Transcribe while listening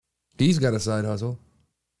He's got a side hustle.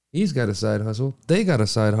 He's got a side hustle. They got a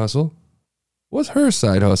side hustle. What's her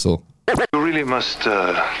side hustle? You really must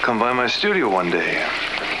come by my studio one day.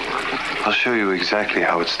 I'll show you exactly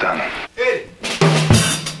how it's done. Hey.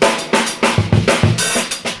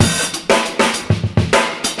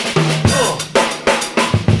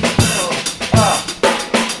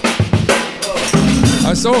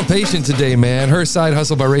 I'm so impatient today, man. Her Side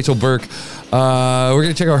Hustle by Rachel Burke. We're going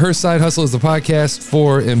to check out Her Side Hustle is the podcast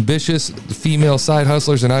for ambitious female side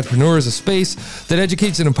hustlers and entrepreneurs, a space that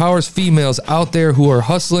educates and empowers females out there who are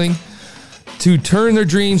hustling to turn their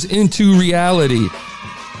dreams into reality.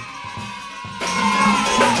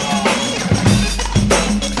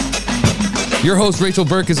 Your host, Rachel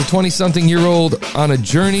Burke, is a 20-something-year-old on a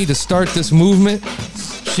journey to start this movement.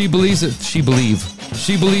 She believes,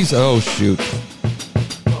 oh, shoot.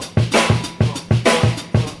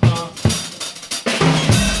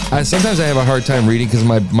 Sometimes I have a hard time reading because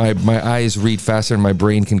my eyes read faster than my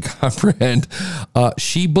brain can comprehend.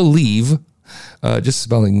 She believe,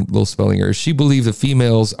 little spelling errors. She believe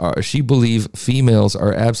females are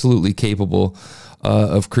absolutely capable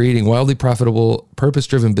of creating wildly profitable,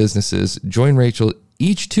 purpose-driven businesses. Join Rachel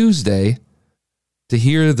each Tuesday to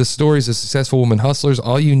hear the stories of successful women hustlers.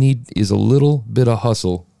 All you need is a little bit of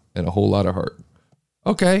hustle and a whole lot of heart.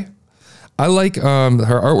 Okay. I like her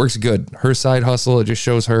artwork's good. Her Side Hustle, it just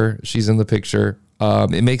shows her. She's in the picture.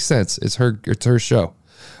 It makes sense. It's her show.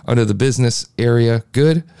 Under the business area,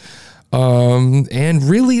 good. And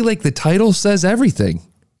really, like, the title says everything.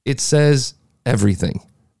 It says everything.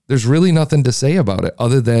 There's really nothing to say about it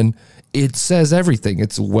other than it says everything.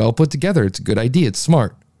 It's well put together. It's a good idea. It's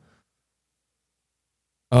smart.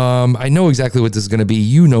 I know exactly what this is going to be.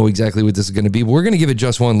 You know exactly what this is going to be. But we're going to give it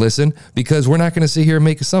just one listen because we're not going to sit here and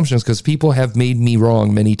make assumptions because people have made me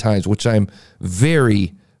wrong many times, which I'm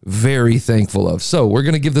very, very thankful of. So we're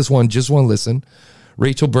going to give this one just one listen.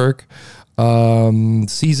 Rachel Burke,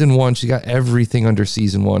 season 1. She got everything under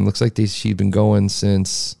season 1. Looks like she's been going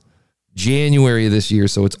since January of this year.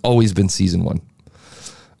 So it's always been season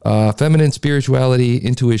 1. Feminine spirituality,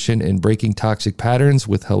 intuition, and breaking toxic patterns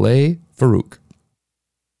with Haleh Farouk.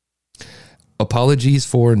 Apologies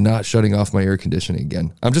for not shutting off my air conditioning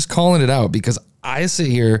again. I'm just calling it out because I sit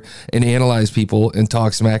here and analyze people and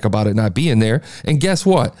talk smack about it not being there. And guess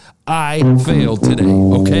what? I failed today,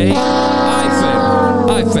 okay?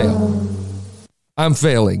 I failed. I'm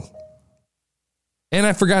failing. And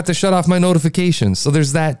I forgot to shut off my notifications. So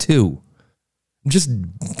there's that too. I'm just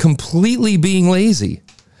completely being lazy.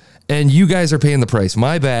 And you guys are paying the price.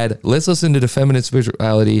 My bad. Let's listen to the feminine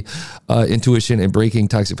spirituality, intuition, and breaking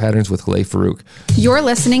toxic patterns with Haleh Farouk. You're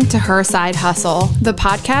listening to Her Side Hustle, the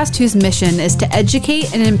podcast whose mission is to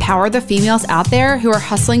educate and empower the females out there who are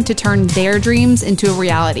hustling to turn their dreams into a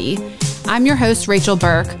reality. I'm your host, Rachel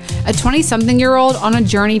Burke, a 20-something-year-old on a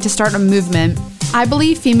journey to start a movement. I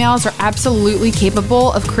believe females are absolutely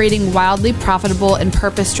capable of creating wildly profitable and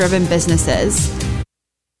purpose-driven businesses.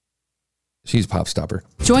 She's a pop stopper.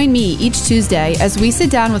 Join me each Tuesday as we sit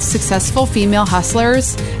down with successful female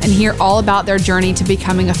hustlers and hear all about their journey to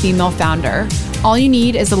becoming a female founder. All you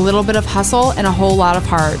need is a little bit of hustle and a whole lot of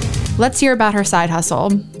heart. Let's hear about her side hustle.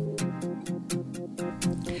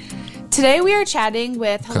 Today we are chatting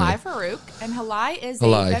with Haleh Farouk, and Haleh is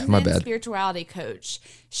a feminine spirituality coach.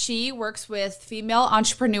 She works with female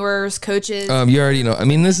entrepreneurs, coaches. You already know. I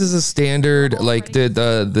mean, this is a standard, like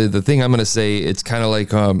the thing I'm going to say. It's kind of like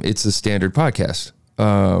it's a standard podcast.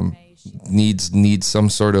 Needs some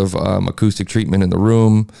sort of acoustic treatment in the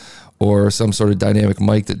room, or some sort of dynamic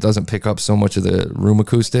mic that doesn't pick up so much of the room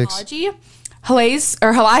acoustics.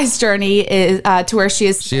 Haleh's journey is to where she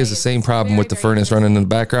is. She has the same problem with the furnace running in the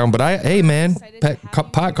background. But hey man,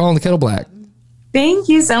 pot calling the kettle black. Thank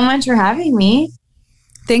you so much for having me.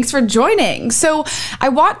 Thanks for joining. So I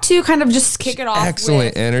want to kind of just kick it off.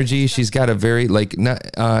 Excellent energy. She's got a very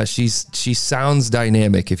she sounds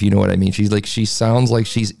dynamic, if you know what I mean. She sounds like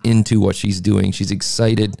she's into what she's doing. She's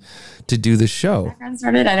excited to do the show. Background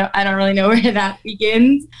started. I don't really know where that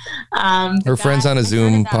begins. Her friends on a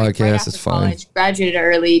Zoom podcast is fine. College, graduated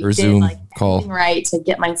early. Or Zoom call. Right, to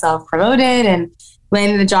get myself promoted and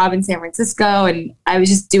landed a job in San Francisco. And I was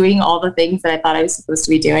just doing all the things that I thought I was supposed to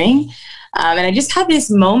be doing. And I just had this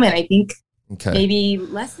moment, I think maybe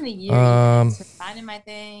less than a year to finding my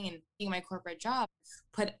thing and being my corporate job,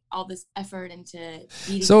 put all this effort into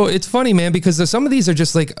beating. So it's funny, man, because some of these are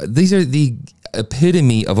just like, these are the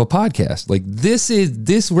epitome of a podcast. Like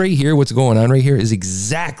this right here, what's going on right here is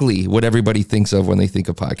exactly what everybody thinks of when they think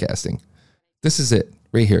of podcasting. This is it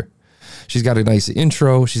right here. She's got a nice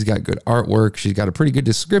intro. She's got good artwork. She's got a pretty good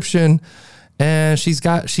description. and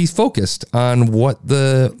she's focused on what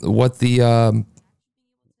the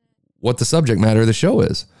subject matter of the show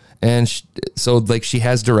is. And so like she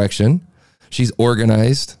has direction. She's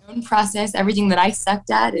organized. Process. Everything that I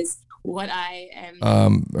sucked at is what I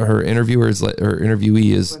am. Her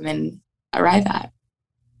interviewee is women arrive at.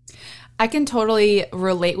 I can totally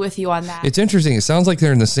relate with you on that. It's interesting. It sounds like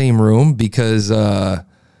they're in the same room because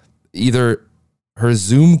either her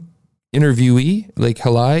Zoom interviewee, like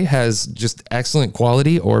Halai, has just excellent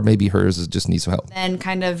quality, or maybe hers just needs some help. And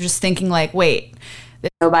kind of just thinking like, wait.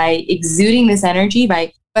 So by exuding this energy,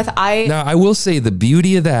 Now, I will say the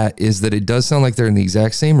beauty of that is that it does sound like they're in the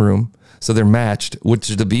exact same room. So they're matched, which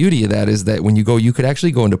the beauty of that is that when you could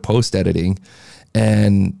actually go into post editing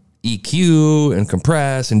and EQ and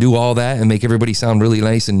compress and do all that and make everybody sound really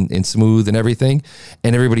nice and smooth and everything.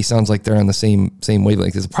 And everybody sounds like they're on the same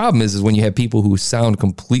wavelength. The problem is when you have people who sound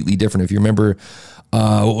completely different. If you remember,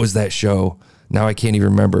 what was that show? Now I can't even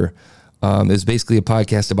remember. It was basically a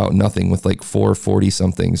podcast about nothing with like 440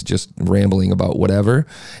 somethings just rambling about whatever.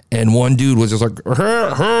 And one dude was just like,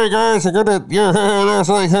 hey guys, I got it. Yeah, that's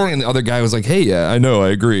like, hey. And the other guy was like, hey, yeah, I know, I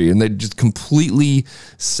agree. And they just completely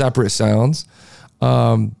separate sounds.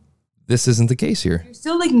 This isn't the case here. You're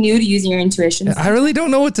still like new to using your intuition. I really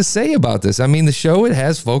don't know what to say about this. I mean, the show, it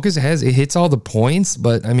has focus, it hits all the points,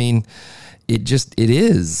 but I mean, it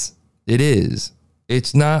is.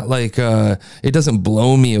 It's not like, it doesn't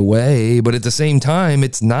blow me away, but at the same time,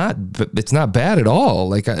 it's not bad at all.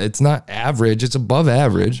 Like it's not average. It's above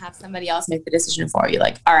average. Have somebody else make the decision for you.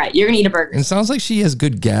 Like, all right, you're gonna eat a burger. And it sounds like she has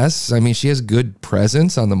good guests. I mean, she has good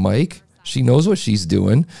presence on the mic. She knows what she's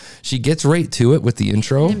doing. She gets right to it with the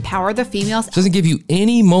intro. Empower the females. She doesn't give you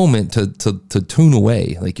any moment to tune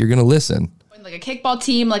away. Like you're going to listen. Like a kickball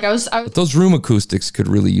team. Like I was. But those room acoustics could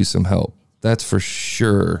really use some help. That's for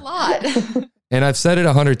sure. A lot. And I've said it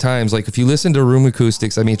 100 times. Like if you listen to room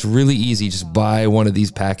acoustics, I mean, it's really easy. Just buy one of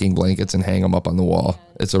these packing blankets and hang them up on the wall.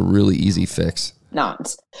 It's a really easy fix.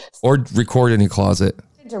 Or record in your closet.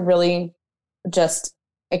 To really just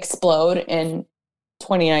explode in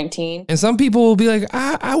 2019. And some people will be like,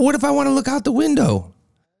 what if I want to look out the window?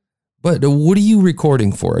 But what are you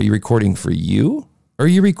recording for? Are you recording for you? Or are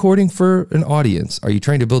you recording for an audience? Are you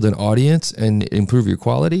trying to build an audience and improve your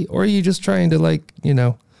quality? Or are you just trying to like,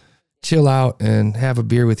 chill out and have a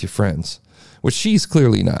beer with your friends? Which she's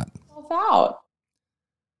clearly not. Out.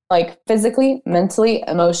 Like physically, mentally,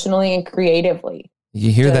 emotionally, and creatively.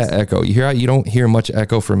 You hear that echo. You don't hear much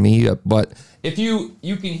echo from me, but if you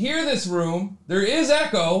can hear this room, there is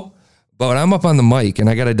echo. But I'm up on the mic and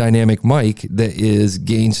I got a dynamic mic that is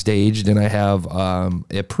gain staged and I have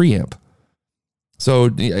a preamp. So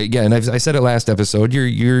again, I said it last episode,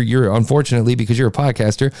 you're unfortunately, because you're a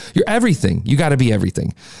podcaster, you're everything. You got to be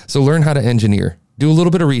everything. So learn how to engineer, do a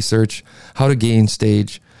little bit of research, how to gain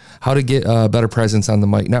stage, how to get better presence on the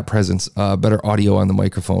mic, not presence, better audio on the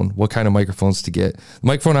microphone, what kind of microphones to get. The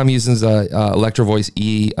microphone I'm using is Electro Voice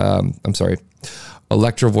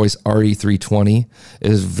Electro Voice RE320.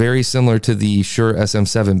 It is very similar to the Shure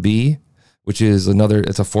SM7B, which is it's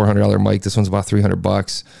a $400 mic. This one's about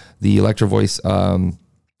 $300. The Electro Voice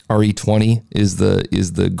RE20 is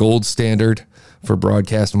the gold standard for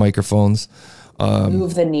broadcast microphones.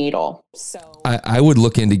 Move the needle. So I would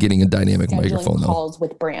look into getting a dynamic microphone though. Calls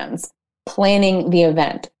with brands, planning the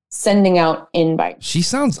event, sending out invites.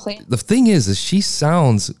 The thing is she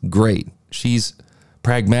sounds great. She's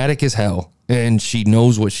pragmatic as hell and she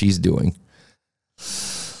knows what she's doing.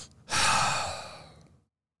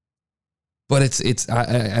 But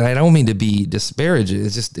I don't mean to be disparaging.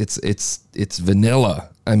 It's just it's vanilla.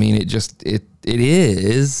 I mean, it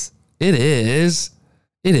is.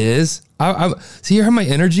 I see, you hear my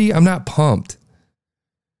energy? I'm not pumped.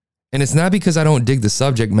 And it's not because I don't dig the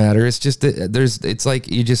subject matter. It's just that it's like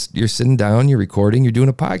you're sitting down, you're recording, you're doing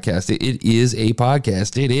a podcast. It is a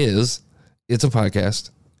podcast. It's a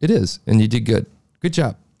podcast. It is. And you did good. Good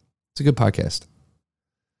job. It's a good podcast.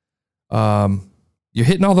 You're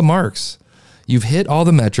hitting all the marks. You've hit all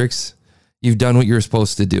the metrics. You've done what you're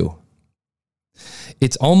supposed to do.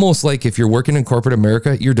 It's almost like if you're working in corporate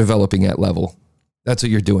America, you're developing at level. That's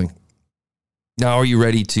what you're doing. Now, are you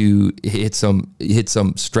ready to hit some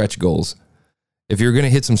stretch goals? If you're going to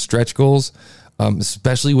hit some stretch goals,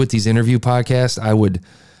 especially with these interview podcasts, I would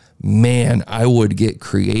get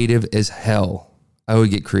creative as hell.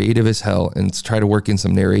 And try to work in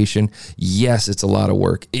some narration. Yes, it's a lot of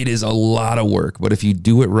work. It is a lot of work. But if you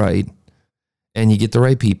do it right and you get the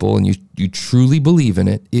right people and you truly believe in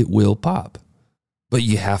it, it will pop. But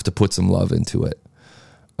you have to put some love into it.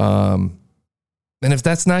 And if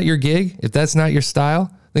that's not your gig, if that's not your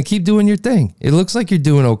style, then keep doing your thing. It looks like you're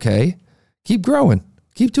doing okay. Keep growing.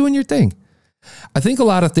 Keep doing your thing. I think a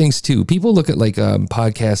lot of things too. People look at like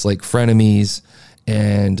podcasts like Frenemies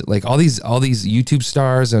and like all these YouTube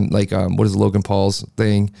stars and like what is Logan Paul's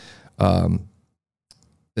thing? I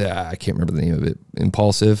can't remember the name of it.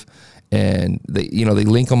 Impulsive. And they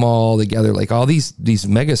link them all together, like all these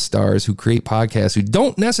mega stars who create podcasts who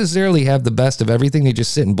don't necessarily have the best of everything. They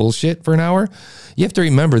just sit and bullshit for an hour. You have to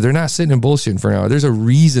remember, they're not sitting and bullshitting for an hour. There's a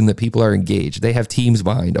reason that people are engaged. They have teams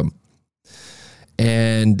behind them.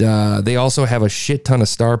 And they also have a shit ton of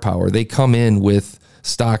star power. They come in with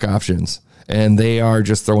stock options and they are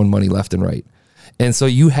just throwing money left and right. And so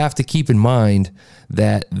you have to keep in mind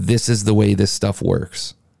that this is the way this stuff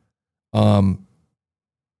works.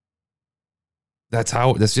 That's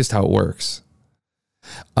just how it works.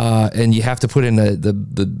 And you have to put in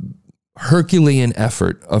the Herculean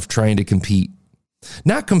effort of trying to compete.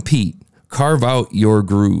 Not compete, carve out your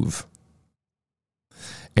groove.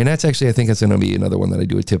 And that's actually, I think that's going to be another one that I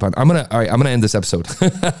do a tip on. I'm going to end this episode.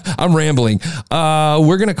 I'm rambling.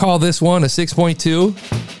 We're going to call this one a 6.2.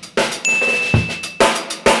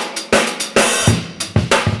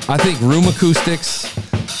 I think room acoustics.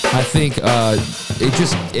 I think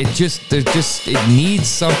it needs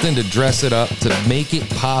something to dress it up, to make it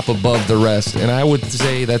pop above the rest. And I would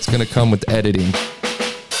say that's going to come with editing.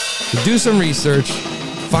 So do some research,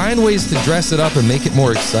 find ways to dress it up and make it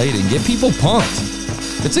more exciting. Get people pumped.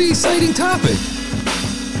 It's an exciting topic.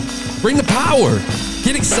 Bring the power.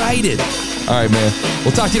 Get excited. All right, man.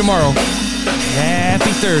 We'll talk to you tomorrow.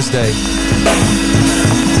 Happy Thursday.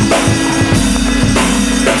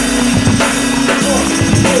 1,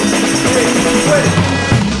 2, 3,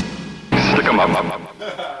 4.